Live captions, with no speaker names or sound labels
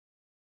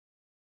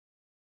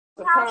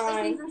for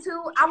crime. Season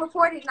 2, I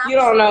recorded. You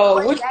don't know.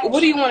 What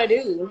do you want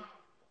to do?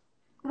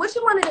 What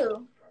you want to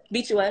do?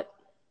 Beat you up.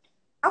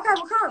 Okay,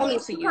 well, come.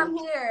 Come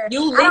here.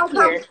 You live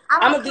here.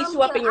 I'm going to beat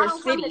you up in your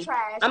city.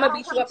 I'm going to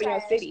beat you up in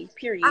your city,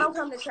 period. I don't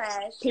come to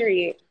trash.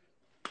 Period.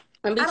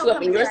 I'm going to beat you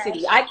up in your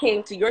city. I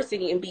came to your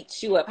city and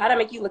beat you up. How'd I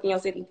make you look in your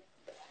city?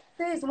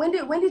 Sis, when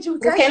did you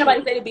touch me? Can't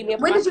nobody say to beat me up.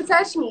 When did you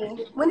touch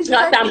me? When did you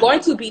touch me? I'm going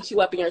to beat you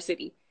up in your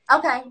city.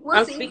 Okay,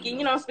 we'll see.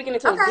 I'm speaking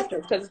into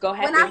existence because it's going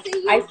to happen.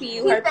 When I see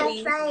you, keep that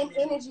same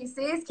energy,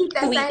 sis. Keep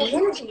that same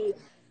energy.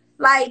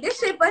 Like, this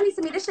shit funny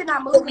to me. This shit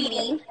not moving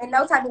me in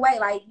no type of way.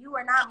 Like, you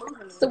are not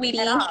moving me Sweetie.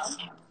 at all.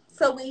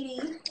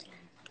 Sweetie.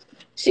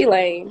 She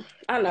lame.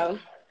 I know.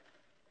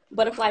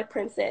 Butterfly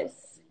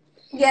princess.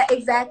 Yeah,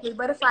 exactly.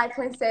 Butterfly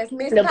princess.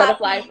 Miss the Poppy.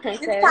 Butterfly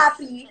princess. Miss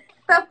Poppy.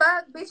 The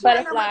fuck, bitch?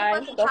 Butterfly.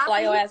 Go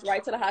fly your ass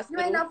right to the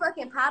hospital. You ain't no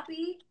fucking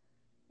Poppy.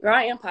 Girl,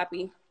 I am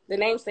Poppy. The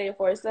name say it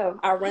for itself.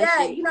 I run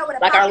shit. You know what a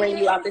like Poppy I ran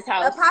you out this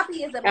house. A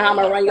Poppy is a man. And I'm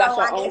gonna run you out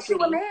your I own guess city.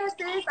 You a man,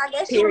 sis. I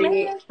guess Period.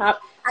 you a man.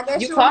 I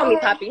guess you call me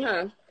Poppy,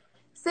 huh?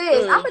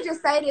 Sis, I'm gonna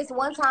just say this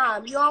one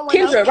time. You don't want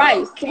Kendra,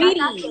 right? Sweetie.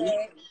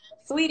 Like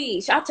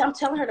Sweetie. I'm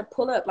telling her to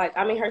pull up. Like,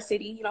 I'm in her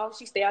city. You know,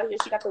 she stay out here.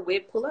 She got the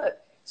whip. Pull up.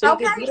 So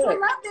okay, pull up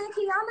then,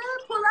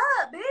 Kianna. Pull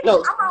up, bitch.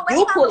 No, I'm on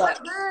you pull up. What's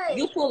good?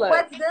 You pull up.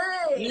 What's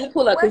good? You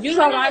pull up. Because you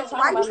don't like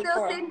talking about me for a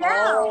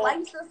whole Why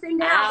you still sitting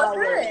down?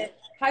 What's good?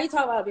 How you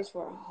talk about a bitch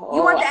for a whole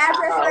You want the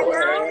address right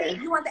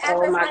now? You want the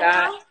address right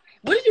now?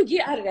 What did you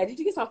get out of that? Did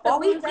you get some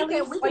followers? We can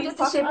get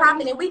this shit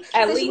popping, and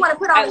since you want to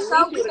put on the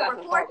show, we can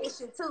record this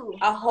shit too.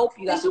 I hope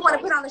you got. Since you want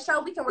to put on the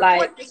show, we can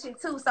record this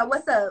shit too. So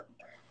what's up?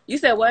 You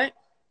said what?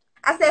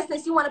 I said,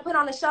 since you want to put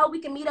on the show, we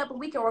can meet up and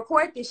we can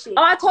record this shit.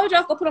 Oh, I told you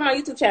I was going to put on my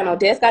YouTube channel.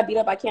 Des got beat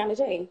up by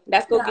Kiannajay.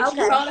 That's going to get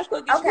you. That's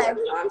going to get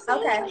you. You know what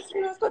I'm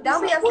saying?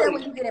 Don't be upset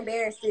when you get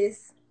embarrassed,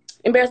 sis.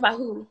 Embarrassed by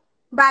who?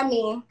 By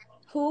me.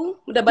 Who?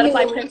 The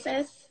Butterfly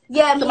Princess?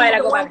 Yeah, somebody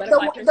that go by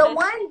Butterfly Princess? The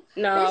one.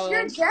 No. Bitch,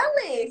 you're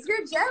jealous.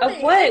 You're jealous.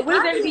 Of what? What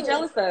is there to be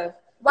jealous of?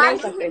 Why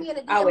did you hit me in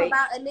a DM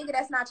about a nigga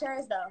that's not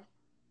yours, though?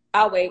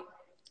 I'll wait.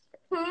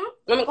 Want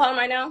me to call him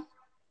right now?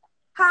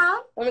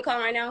 Huh? Want me to call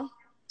him right now?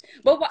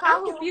 But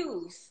I'm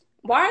confused.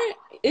 Why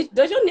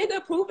does your nigga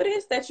approve of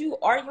this? That you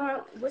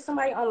arguing with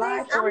somebody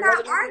online? I'm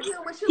not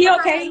arguing with you. He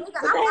okay?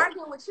 I'm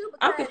arguing with you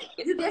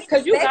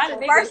because you got a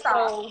nigga. First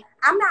off,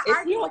 I'm not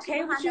arguing with you. Is he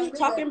okay with you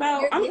talking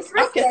about? I'm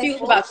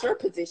confused about your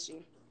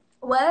position.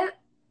 What?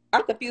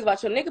 I'm confused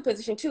about your nigga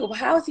position too. But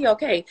how is he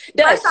okay?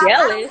 That's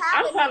jealous.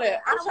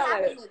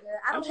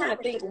 I'm trying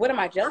to think. What am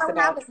I jealous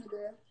about?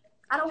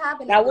 I don't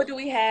have a nigga. Now, what do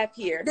we have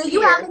here? Do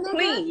you have a nigga?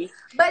 Please.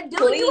 But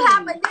do you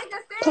have a nigga,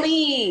 sis?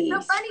 Please.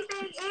 The funny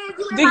thing is,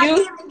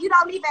 you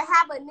don't even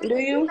have a nigga. Do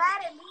you? You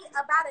mad at me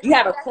about you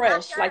have a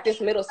crush, like this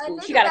middle school.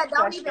 She got a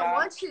crush,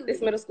 y'all. This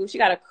middle school, she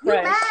got a crush.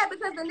 You mad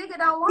because the nigga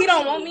don't want you. He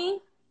don't want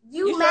me?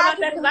 You mad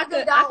because the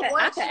nigga don't want you.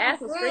 I could ask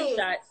some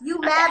screenshots. You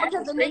mad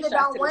because the nigga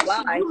don't want you.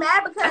 You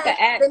mad because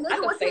the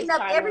nigga was hitting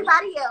up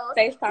everybody else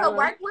to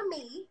work with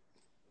me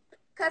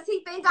because he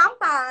think I'm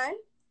fine.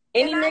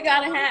 Any nigga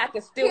I done had, I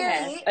can still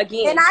have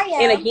again, and I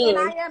am, and again,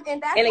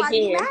 and that's why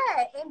you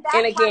mad.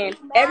 And again.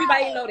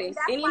 Everybody know this.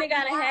 Any nigga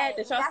I done had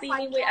that y'all see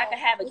me with, I can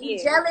have again.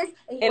 You jealous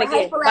and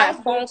again by a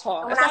phone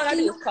call. When I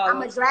see you, I'm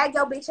gonna drag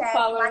your bitch ass.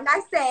 Like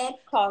I said,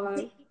 call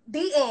him.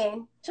 The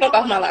end. Choke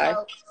off my life,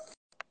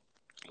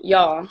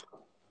 y'all.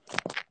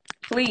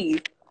 Please.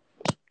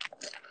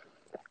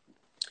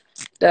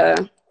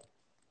 Well,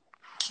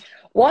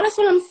 that's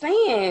what I'm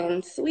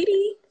saying,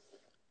 sweetie.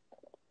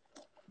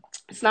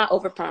 It's not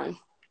over prime.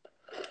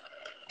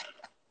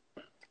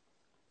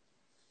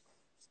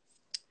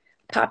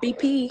 Poppy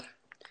P.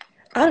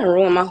 I done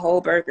ruined my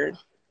whole burger.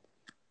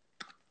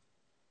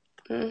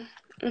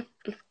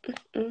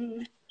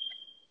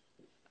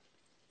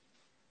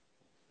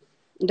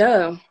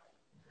 Duh.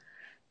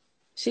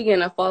 She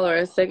getting a follower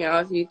a second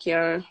off you,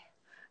 Kianna.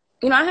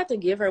 You know, I have to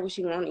give her what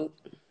she wanted.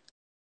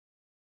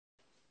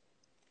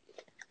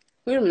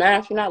 You're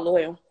mad if you're not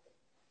loyal.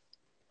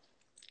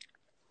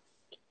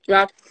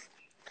 Y'all,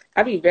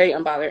 I be very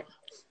unbothered.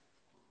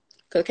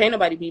 Because can't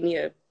nobody beat me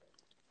up.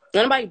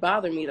 Nobody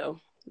bother me, though.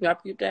 Y'all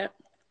peep that?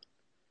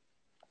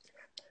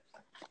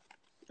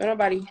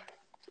 Nobody.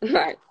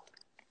 Like,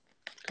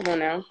 come on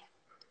now.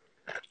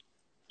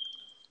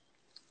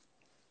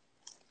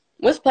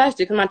 What's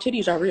plastic? Because my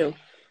titties are real.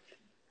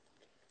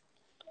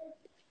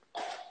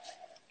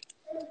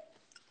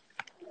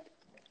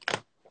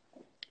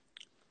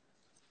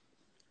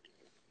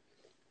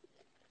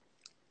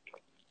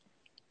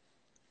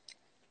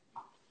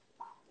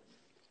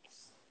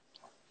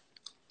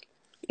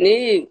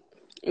 Nick,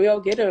 we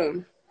all get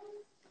him.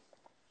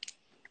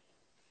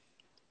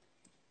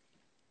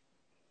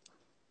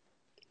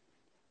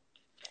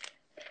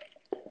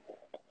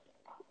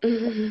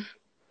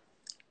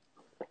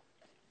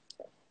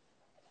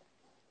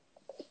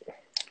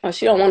 Oh,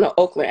 she don't want no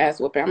Oakland ass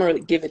whooping. I'm gonna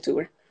really give it to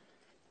her.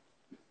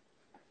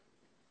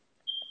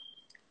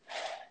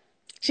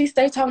 She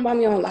stay talking about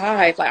me on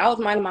live. Like, I was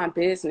minding my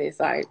business.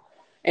 Like,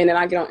 and then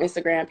I get on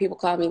Instagram. People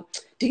call me,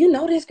 do you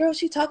know this girl?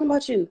 She talking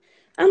about you.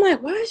 I'm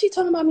like, why is she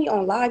talking about me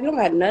on live? You don't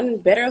got nothing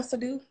better else to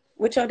do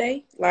with your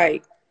day?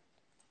 Like,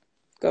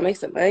 go make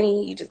some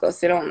money. You just go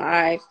sit on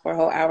live for a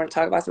whole hour and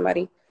talk about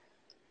somebody.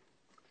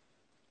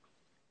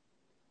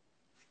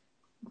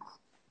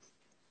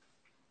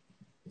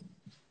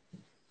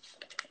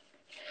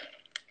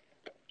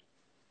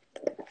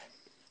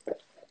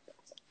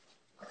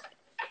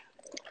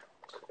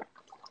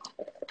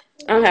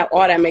 I don't have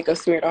all that makeup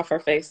smeared off her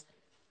face.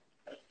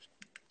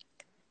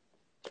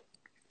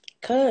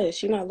 Cause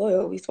she not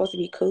loyal. We supposed to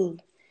be cool.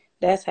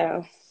 That's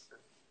how.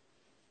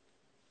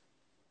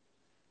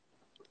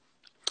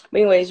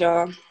 But anyways,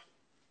 y'all, I'm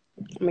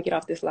gonna get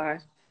off this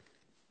live.